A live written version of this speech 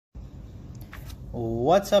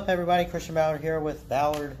What's up, everybody? Christian Ballard here with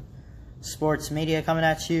Ballard Sports Media, coming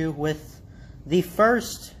at you with the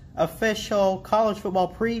first official college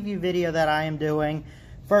football preview video that I am doing.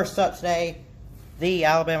 First up today, the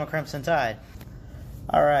Alabama Crimson Tide.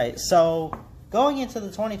 Alright, so going into the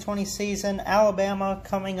 2020 season, Alabama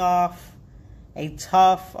coming off a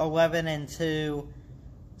tough 11-2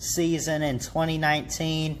 season in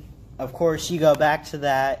 2019. Of course, you go back to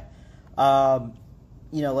that.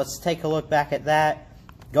 Let's take a look back at that.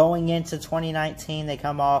 Going into 2019, they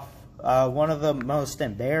come off one of the most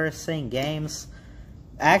embarrassing games.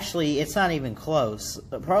 Actually, it's not even close.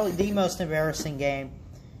 Probably the most embarrassing game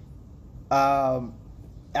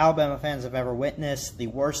Alabama fans have ever witnessed. The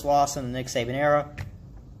worst loss in the Nick Saban era.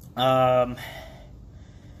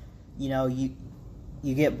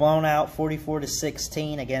 You get blown out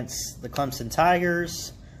 44-16 against the Clemson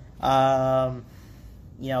Tigers. A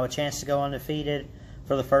chance to go undefeated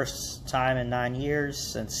for the first time in 9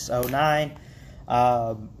 years, since 2009.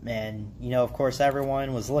 Of course,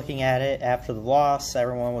 everyone was looking at it after the loss.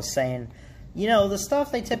 Everyone was saying, the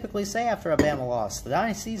stuff they typically say after a Bama loss. The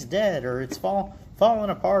dynasty's dead, or it's falling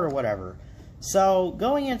apart, or whatever. So,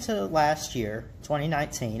 going into last year,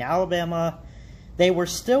 2019, Alabama, they were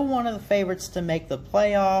still one of the favorites to make the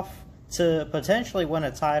playoff, to potentially win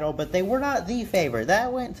a title, but they were not the favorite.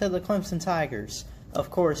 That went to the Clemson Tigers, of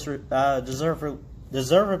course,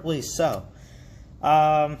 deservedly so.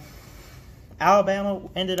 Alabama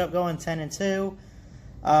ended up going 10-2,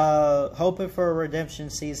 hoping for a redemption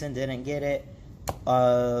season, didn't get it.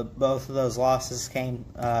 Both of those losses came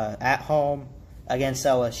at home against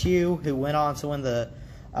LSU, who went on to win the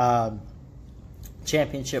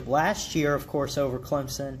championship last year, of course, over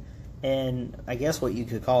Clemson, in I guess what you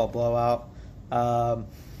could call a blowout. Bama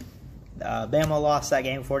lost that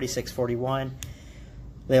game 46-41.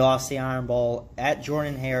 They lost the Iron Bowl at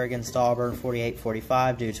Jordan-Hare against Auburn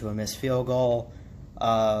 48-45 due to a missed field goal.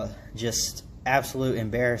 Just absolute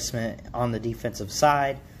embarrassment on the defensive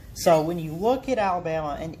side. So when you look at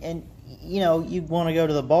Alabama, and you want to go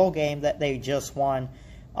to the bowl game that they just won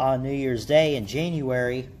on New Year's Day in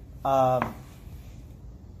January.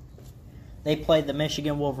 They played the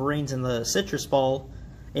Michigan Wolverines in the Citrus Bowl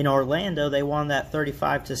in Orlando. They won that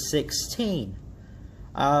 35-16.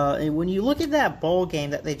 When you look at that bowl game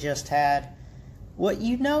that they just had, what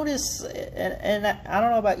you notice, and I don't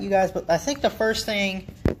know about you guys, but I think the first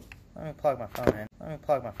thing, let me plug my phone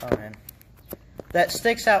in, that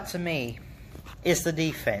sticks out to me is the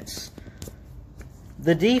defense.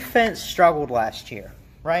 The defense struggled last year,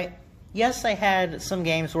 right? Yes, they had some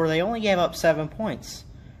games where they only gave up 7 points.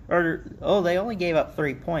 They only gave up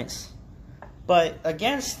 3 points. But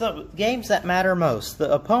against the games that matter most,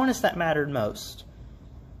 the opponents that mattered most,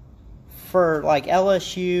 for like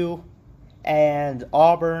LSU and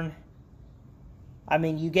Auburn,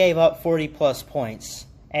 you gave up 40-plus points.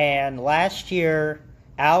 And last year,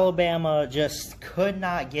 Alabama just could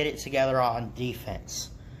not get it together on defense.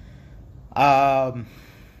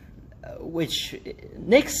 Which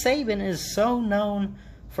Nick Saban is so known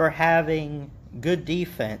for having good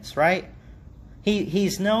defense, right?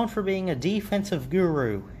 He's known for being a defensive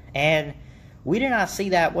guru, and we did not see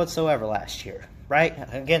that whatsoever last year, right?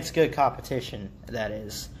 Against good competition, that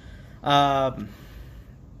is.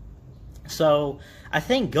 So I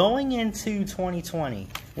think going into 2020,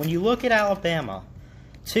 when you look at Alabama,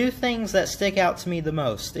 two things that stick out to me the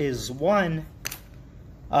most is, one,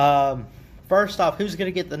 first off, who's going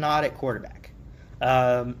to get the nod at quarterback?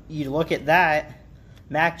 You look at that,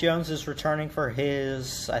 Mac Jones is returning for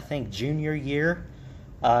his, I think, junior year.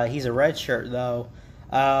 He's a redshirt, though.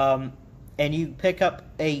 And you pick up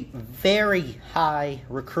a very high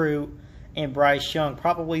recruit in Bryce Young,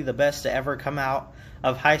 probably the best to ever come out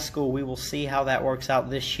of high school. We will see how that works out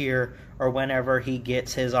this year or whenever he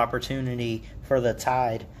gets his opportunity for the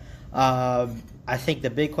Tide. I think the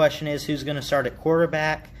big question is who's going to start at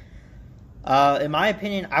quarterback. In my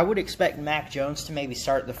opinion, I would expect Mac Jones to maybe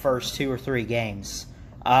start the first 2 or 3 games.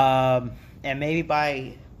 And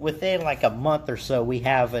maybe within like a month or so, we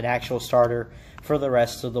have an actual starter for the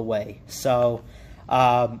rest of the way. So,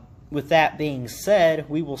 with that being said,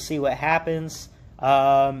 we will see what happens.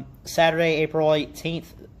 Saturday, April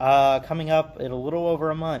 18th, coming up in a little over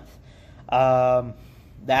a month. The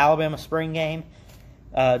Alabama spring game.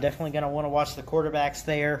 Definitely going to want to watch the quarterbacks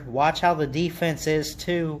there. Watch how the defense is,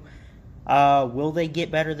 too. Will they get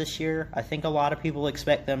better this year? I think a lot of people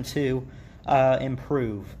expect them to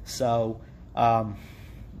improve. So,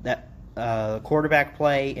 that quarterback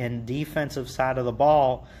play and defensive side of the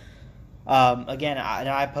ball, again,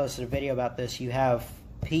 I posted a video about this. You have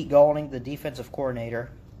Pete Golding, the defensive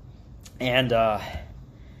coordinator, and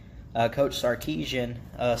Coach Sarkisian,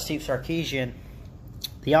 Steve Sarkisian,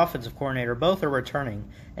 the offensive coordinator, both are returning.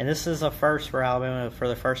 And this is a first for Alabama for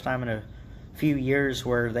the first time in a few years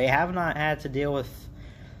where they have not had to deal with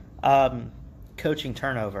coaching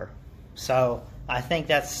turnover. So I think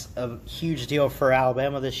that's a huge deal for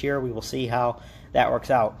Alabama this year. We will see how that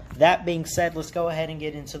works out. That being said, let's go ahead and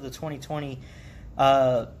get into the 2020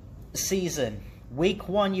 season. Week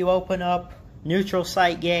 1, you open up neutral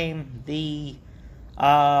site game. The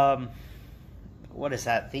what is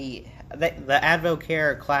that? The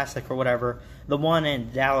Advocare Classic or whatever. The one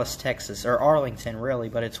in Dallas, Texas, or Arlington, really,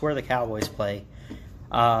 but it's where the Cowboys play.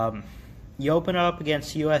 You open up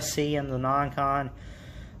against USC in the non-con.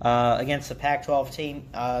 Against the Pac-12 team.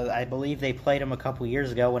 I believe they played him a couple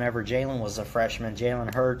years ago whenever Jalen was a freshman.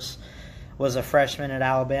 Jalen Hurts was a freshman at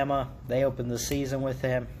Alabama. They opened the season with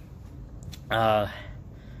him,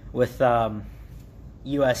 with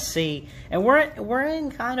USC. And we're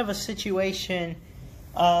in kind of a situation.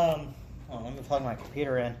 Let me plug my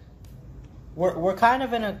computer in. We're kind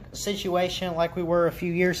of in a situation like we were a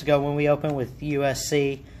few years ago when we opened with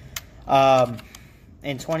USC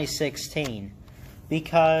in 2016.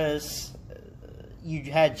 Because you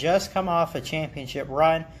had just come off a championship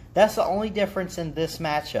run. That's the only difference in this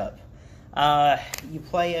matchup. You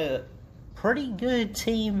play a pretty good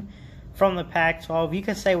team from the Pac-12. You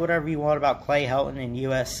can say whatever you want about Clay Helton and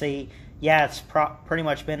USC. Yeah, it's pretty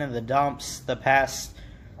much been in the dumps the past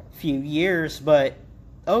few years, but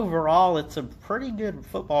overall it's a pretty good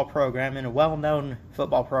football program and a well-known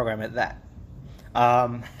football program at that.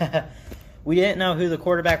 We didn't know who the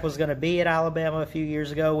quarterback was going to be at Alabama a few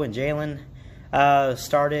years ago when Jalen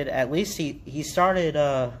started. At least he started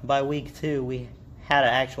by week 2. We had an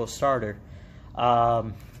actual starter.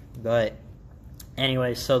 But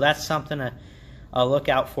anyway, so that's something to look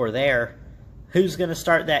out for there. Who's going to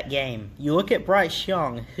start that game? You look at Bryce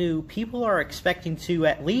Young, who people are expecting to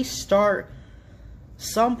at least start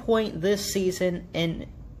some point this season and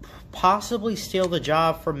possibly steal the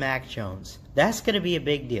job from Mac Jones. That's going to be a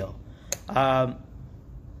big deal.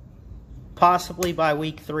 Possibly by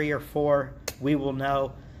week 3 or 4, we will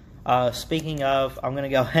know. Speaking of, I'm going to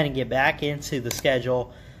go ahead and get back into the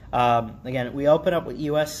schedule. Again, we open up with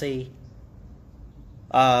USC.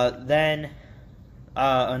 Then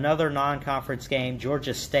another non-conference game,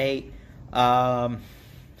 Georgia State,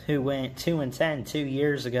 who went 2-10 2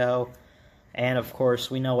 years ago. And, of course,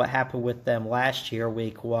 we know what happened with them last year,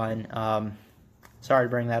 week 1. Sorry to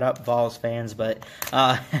bring that up, Vols fans, but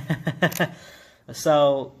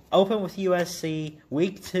so open with USC,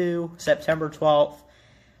 week 2, September 12th,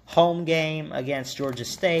 home game against Georgia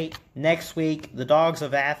State. Next week, the Dogs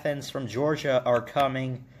of Athens from Georgia are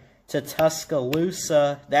coming to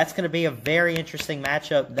Tuscaloosa. That's going to be a very interesting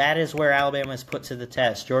matchup. That is where Alabama is put to the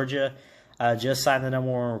test. Georgia just signed the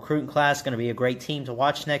 #1 recruiting class. Going to be a great team to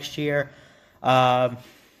watch next year.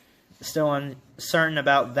 Still uncertain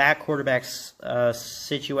about that quarterback's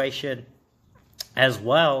situation as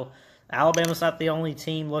well. Alabama's not the only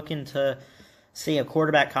team looking to see a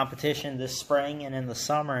quarterback competition this spring and in the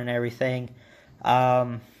summer and everything.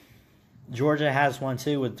 Georgia has one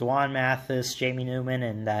too with Dwan Mathis, Jamie Newman,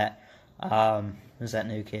 and that who's that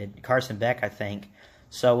new kid? Carson Beck, I think.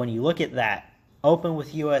 So when you look at that, open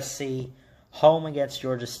with USC, home against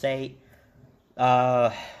Georgia State.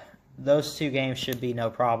 Those 2 games should be no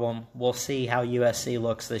problem. We'll see how USC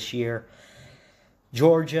looks this year.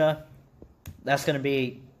 Georgia, that's going to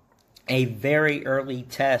be a very early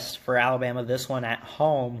test for Alabama. This one at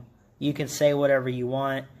home. You can say whatever you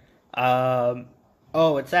want.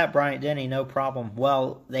 It's at Bryant-Denny, no problem.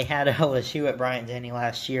 Well, they had LSU at Bryant-Denny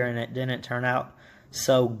last year, and it didn't turn out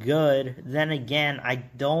so good. Then again, I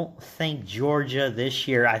don't think Georgia this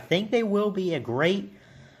year. I think they will be a great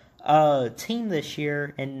team this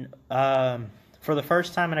year, and for the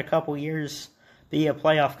first time in a couple years, be a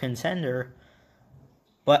playoff contender.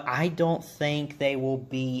 But I don't think they will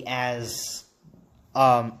be as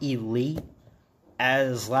elite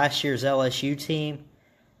as last year's LSU team.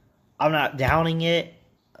 I'm not downing it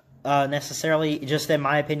necessarily. Just in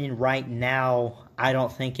my opinion, right now, I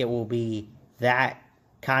don't think it will be that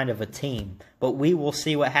kind of a team. But we will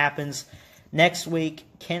see what happens. Next week,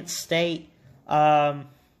 Kent State, Saban's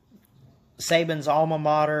alma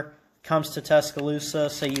mater, comes to Tuscaloosa.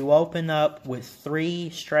 So you open up with 3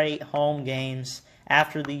 straight home games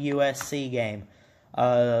after the USC game.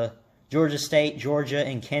 Georgia State, Georgia,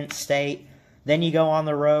 and Kent State. Then you go on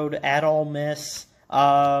the road at Ole Miss.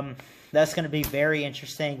 That's going to be very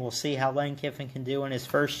interesting. We'll see how Lane Kiffin can do in his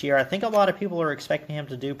first year. I think a lot of people are expecting him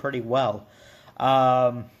to do pretty well.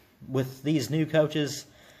 With these new coaches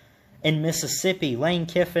in Mississippi, Lane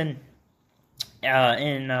Kiffin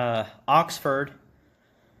in Oxford.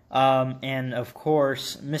 And, of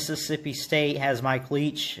course, Mississippi State has Mike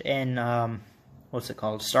Leach in, what's it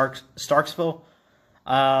called, Starksville.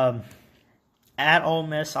 At Ole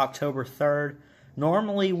Miss, October 3rd.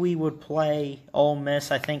 Normally, we would play Ole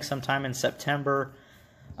Miss, I think, sometime in September,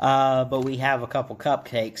 but we have a couple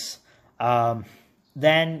cupcakes.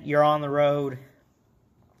 Then you're on the road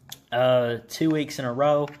 2 weeks in a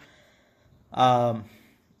row at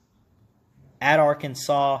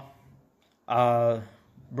Arkansas.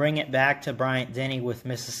 Bring it back to Bryant-Denny with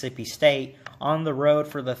Mississippi State. On the road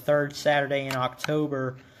for the third Saturday in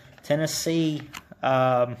October, Tennessee,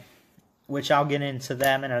 which I'll get into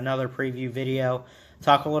them in another preview video.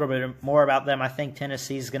 Talk a little bit more about them. I think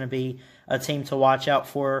Tennessee is going to be a team to watch out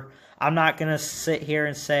for. I'm not going to sit here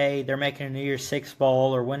and say they're making a New Year's Six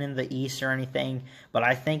bowl or winning the East or anything, but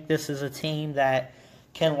I think this is a team that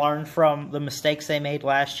can learn from the mistakes they made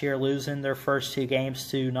last year, losing their first 2 games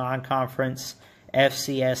to non-conference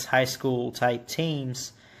FCS high school type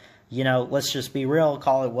teams. You know, let's just be real,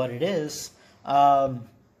 call it what it is.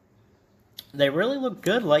 They really looked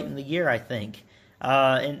good late in the year, I think.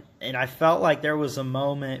 And I felt like there was a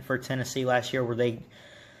moment for Tennessee last year where they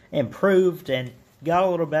improved and got a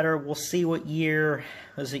little better. We'll see what year.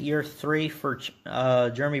 Was it year 3 for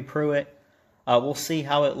Jeremy Pruitt? We'll see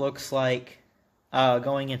how it looks like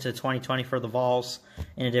going into 2020 for the Vols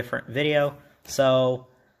in a different video. So,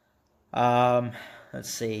 let's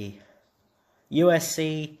see.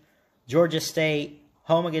 USC, Georgia State,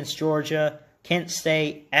 home against Georgia, Kent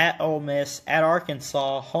State, at Ole Miss, at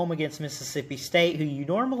Arkansas, home against Mississippi State, who you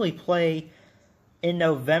normally play in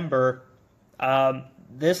November.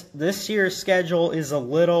 This year's schedule is a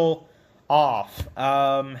little off.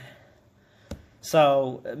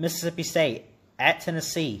 So, Mississippi State, at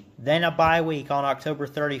Tennessee, then a bye week on October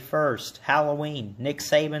 31st, Halloween, Nick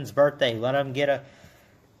Saban's birthday. Let him get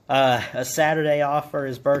a Saturday off for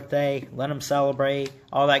his birthday. Let him celebrate,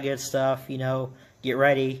 all that good stuff. You know, get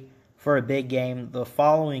ready for a big game the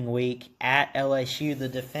following week at LSU, the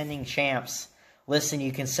defending champs. Listen,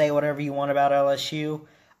 you can say whatever you want about LSU.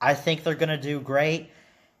 I think they're going to do great.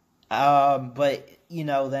 But, you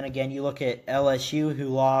know, then again, you look at LSU, who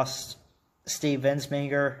lost Steve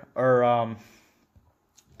Ensminger, or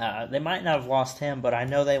they might not have lost him, but I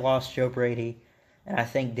know they lost Joe Brady, and I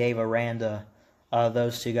think Dave Aranda,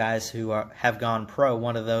 those 2 guys who have gone pro.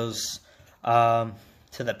 One of those to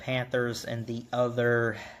the Panthers, and the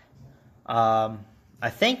other, I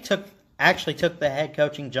think, took the head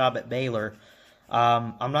coaching job at Baylor.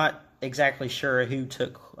 I'm not exactly sure who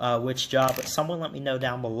took which job, but someone let me know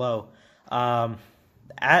down below.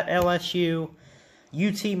 At LSU,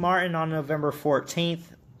 UT Martin on November 14th,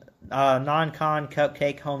 non-con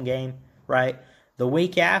cupcake home game, right? The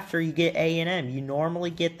week after, you get A&M. You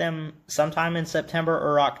normally get them sometime in September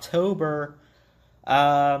or October.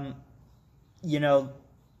 You know,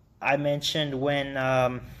 I mentioned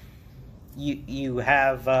when you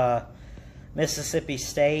have Mississippi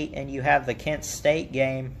State and you have the Kent State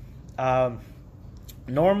game.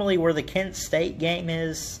 Normally where the Kent State game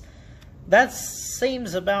is, that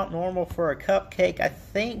seems about normal for a cupcake. I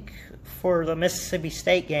think for the Mississippi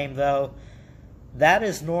State game, though, that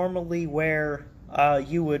is normally where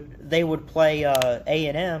they would play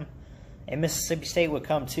A&M, and Mississippi State would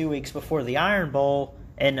come 2 weeks before the Iron Bowl.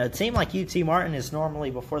 And a team like UT Martin is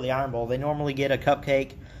normally before the Iron Bowl. They normally get a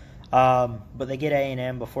cupcake, but they get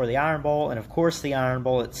A&M before the Iron Bowl. And, of course, the Iron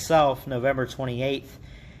Bowl itself, November 28th.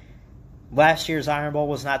 Last year's Iron Bowl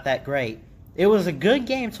was not that great. It was a good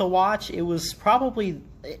game to watch. It was probably,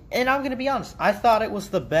 and I'm going to be honest, I thought it was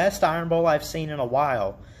the best Iron Bowl I've seen in a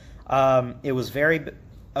while. It was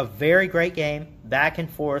a very great game, back and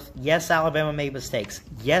forth. Yes, Alabama made mistakes.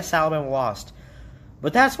 Yes, Alabama lost.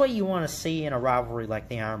 But that's what you want to see in a rivalry like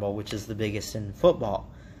the Iron Bowl, which is the biggest in football.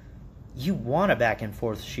 You want a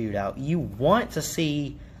back-and-forth shootout. You want to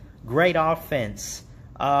see great offense.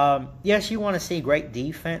 Yes, you want to see great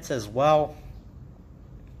defense as well.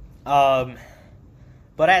 But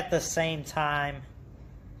at the same time,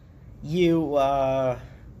 you want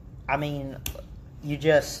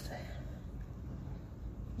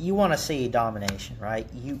to see domination, right?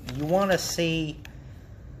 You want to see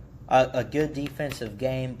a good defensive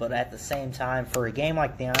game, but at the same time, for a game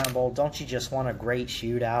like the Iron Bowl, don't you just want a great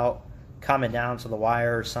shootout coming down to the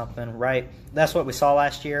wire or something, right? That's what we saw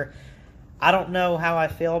last year. I don't know how I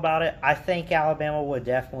feel about it. I think Alabama would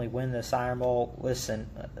definitely win this Iron Bowl. Listen,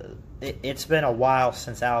 it's been a while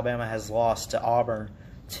since Alabama has lost to Auburn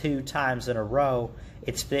 2 times in a row.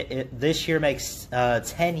 This year makes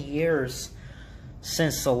 10 years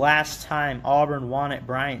since the last time Auburn won at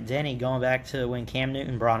Bryant-Denny, going back to when Cam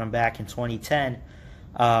Newton brought him back in 2010.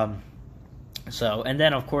 And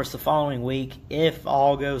then, of course, the following week, if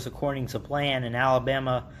all goes according to plan and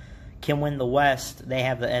Alabama can win the West, they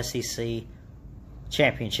have the SEC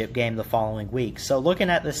championship game the following week. So looking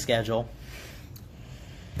at the schedule,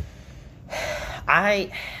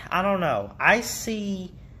 I don't know. I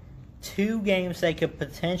see 2 games they could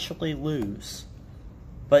potentially lose.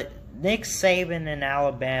 But Nick Saban and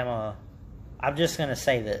Alabama, I'm just going to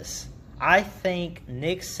say this. I think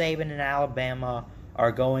Nick Saban and Alabama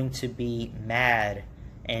are going to be mad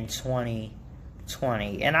in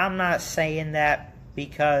 2020. And I'm not saying that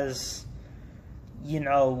because,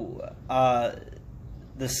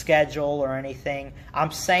 the schedule or anything.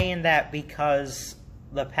 I'm saying that because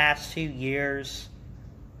the past 2 years,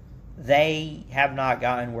 they have not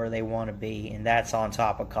gotten where they want to be, and that's on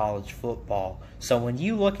top of college football. So when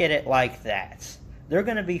you look at it like that, they're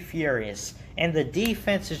going to be furious. And the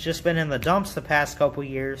defense has just been in the dumps the past couple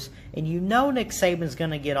years, and Nick Saban's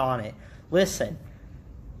going to get on it. Listen,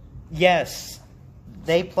 yes,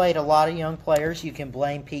 they played a lot of young players. You can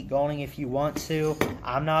blame Pete Golding if you want to.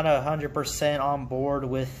 I'm not 100% on board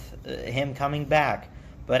with him coming back.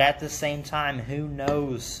 But at the same time, who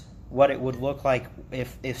knows what it would look like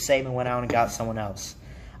if Saban went out and got someone else.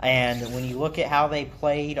 And when you look at how they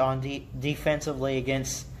played on defensively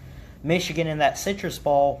against Michigan in that Citrus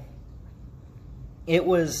Bowl, it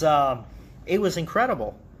was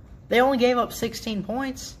incredible. They only gave up 16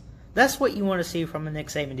 points. That's what you want to see from a Nick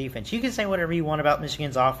Saban defense. You can say whatever you want about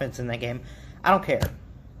Michigan's offense in that game. I don't care.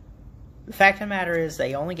 The fact of the matter is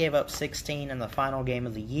they only gave up 16 in the final game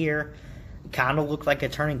of the year. It kind of looked like a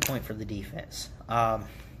turning point for the defense.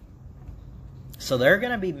 So they're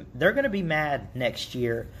gonna be mad next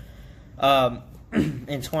year in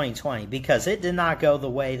 2020 because it did not go the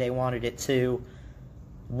way they wanted it to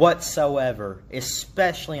whatsoever,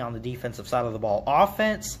 especially on the defensive side of the ball.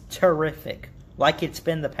 Offense, terrific, like it's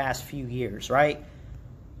been the past few years, right?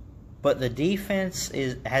 But the defense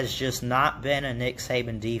has just not been a Nick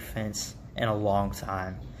Saban defense in a long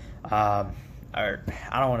time. Or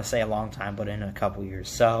I don't want to say a long time, but in a couple years.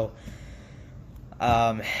 So,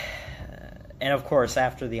 and of course,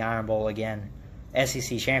 after the Iron Bowl again,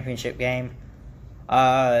 SEC championship game,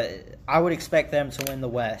 I would expect them to win the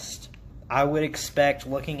West. I would expect,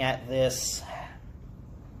 looking at this,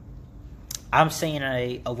 I'm seeing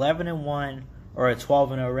a 11-1 or a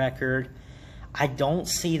 12-0 record. I don't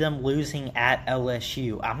see them losing at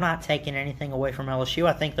LSU. I'm not taking anything away from LSU.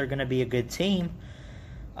 I think they're going to be a good team.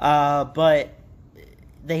 But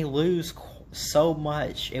they lose so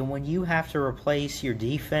much. And when you have to replace your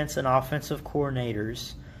defense and offensive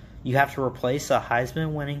coordinators, you have to replace a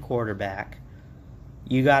Heisman-winning quarterback.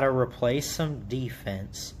 You got to replace some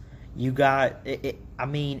defense. You got it,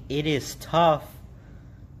 it is tough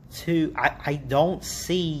to. I don't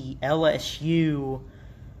see LSU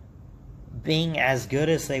being as good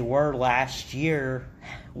as they were last year,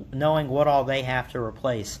 knowing what all they have to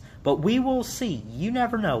replace. But we will see. You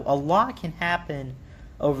never know. A lot can happen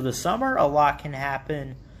over the summer. A lot can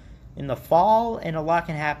happen in the fall, and a lot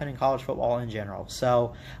can happen in college football in general.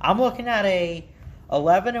 So I'm looking at a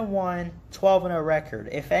 11-1, 12-0 record.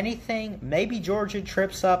 If anything, maybe Georgia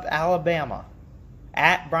trips up Alabama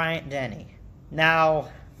at Bryant-Denny. Now,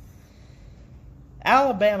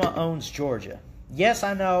 Alabama owns Georgia. Yes,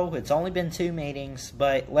 I know it's only been 2 meetings,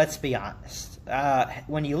 but let's be honest.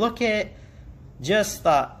 When you look at just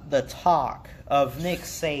the talk of Nick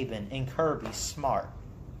Saban and Kirby Smart,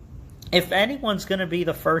 if anyone's going to be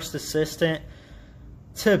the first assistant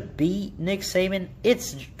to beat Nick Saban,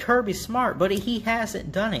 it's Kirby Smart, but he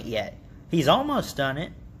hasn't done it yet. He's almost done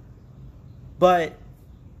it. But,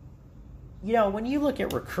 when you look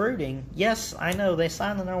at recruiting, yes, I know they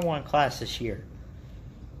signed the number 1 class this year.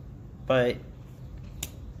 But,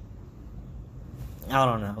 I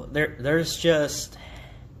don't know. There's just...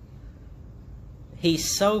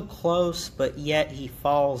 He's so close, but yet he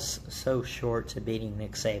falls so short to beating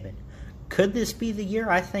Nick Saban. Could this be the year?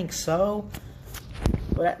 I think so.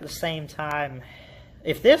 But at the same time,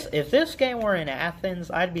 if this game were in Athens,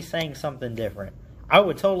 I'd be saying something different. I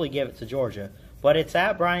would totally give it to Georgia. But it's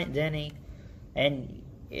at Bryant-Denny, and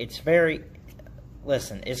it's very...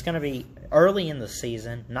 Listen, it's going to be early in the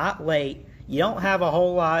season, not late. You don't have a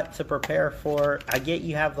whole lot to prepare for. I get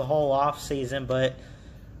you have the whole off season, but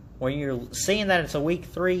when you're seeing that it's a week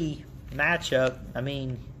 3 matchup,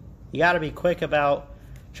 you got to be quick about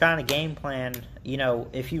trying to game plan,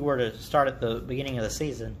 if you were to start at the beginning of the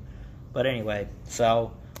season. But anyway,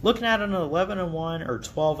 so looking at an 11-1 or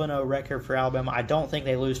 12-0 record for Alabama, I don't think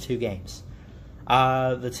they lose 2 games.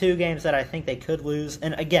 The two games that I think they could lose,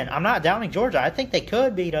 and again, I'm not downing Georgia. I think they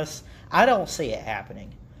could beat us. I don't see it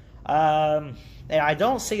happening. And I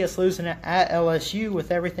don't see us losing at LSU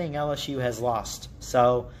with everything LSU has lost.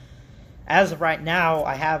 So, as of right now,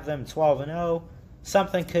 I have them 12-0.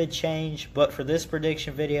 Something could change, but for this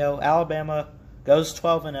prediction video, Alabama goes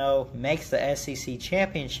 12-0, makes the SEC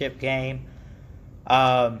championship game.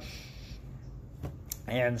 And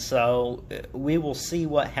so we will see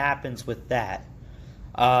what happens with that.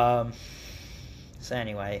 So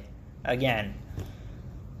anyway, again,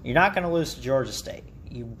 you're not going to lose to Georgia State.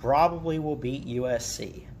 You probably will beat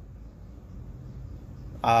USC.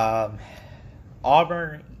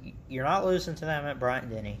 Auburn, you're not losing to them at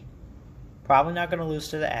Bryant-Denny. Probably not going to lose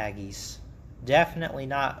to the Aggies. Definitely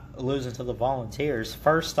not losing to the Volunteers.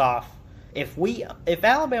 First off, if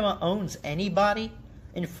Alabama owns anybody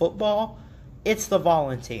in football, it's the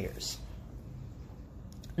Volunteers.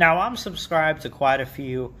 Now, I'm subscribed to quite a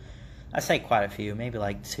few. I say quite a few, maybe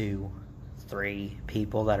like 2, 3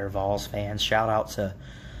 people that are Vols fans. Shout out to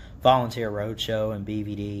Volunteer Roadshow and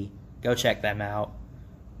BVD. Go check them out.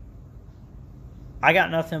 I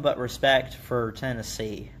got nothing but respect for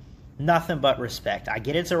Tennessee. Nothing but respect. I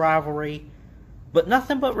get it's a rivalry, but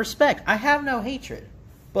nothing but respect. I have no hatred.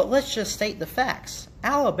 But let's just state the facts.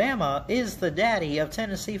 Alabama is the daddy of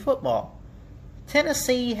Tennessee football.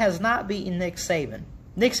 Tennessee has not beaten Nick Saban.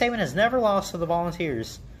 Nick Saban has never lost to the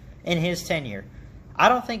Volunteers in his tenure. I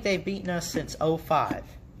don't think they've beaten us since 2005.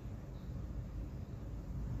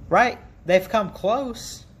 Right? They've come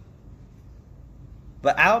close.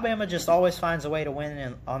 But Alabama just always finds a way to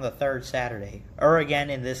win on the third Saturday. Or again,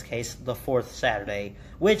 in this case, the fourth Saturday.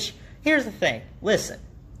 Which, here's the thing. Listen,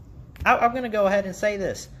 I'm going to go ahead and say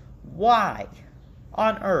this. Why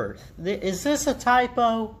on earth? Is this a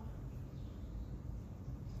typo?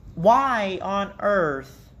 Why on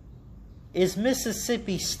earth is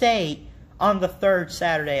Mississippi State on the third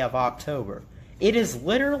Saturday of October? It is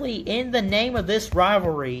literally in the name of this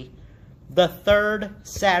rivalry, the third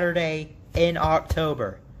Saturday in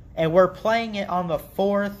October. And we're playing it on the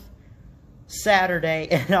fourth Saturday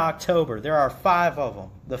in October. There are 5 of them.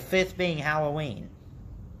 The 5th being Halloween.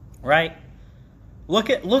 Right? Look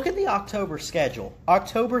at the October schedule.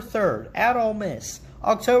 October 3rd at Ole Miss.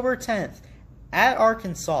 October 10th at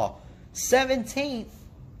Arkansas. 17th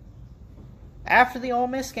after the Ole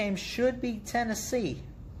Miss game should be Tennessee.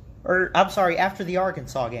 Or, I'm sorry, after the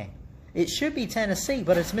Arkansas game. It should be Tennessee,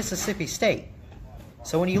 but it's Mississippi State.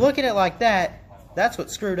 So when you look at it like that, that's what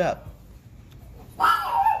screwed up.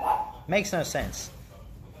 Makes no sense.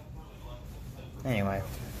 Anyway,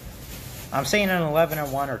 I'm seeing an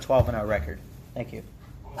 11-1 or 12-0 record. Thank you.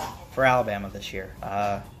 For Alabama this year.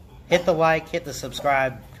 Hit the like, hit the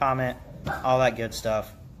subscribe, comment, all that good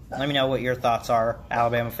stuff. Let me know what your thoughts are,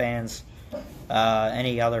 Alabama fans.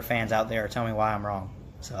 Any other fans out there, tell me why I'm wrong.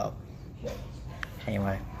 So,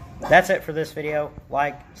 anyway, that's it for this video.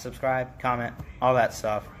 Like, subscribe, comment, all that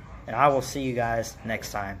stuff. And I will see you guys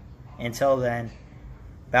next time. Until then,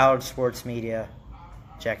 Ballard Sports Media,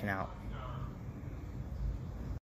 checking out.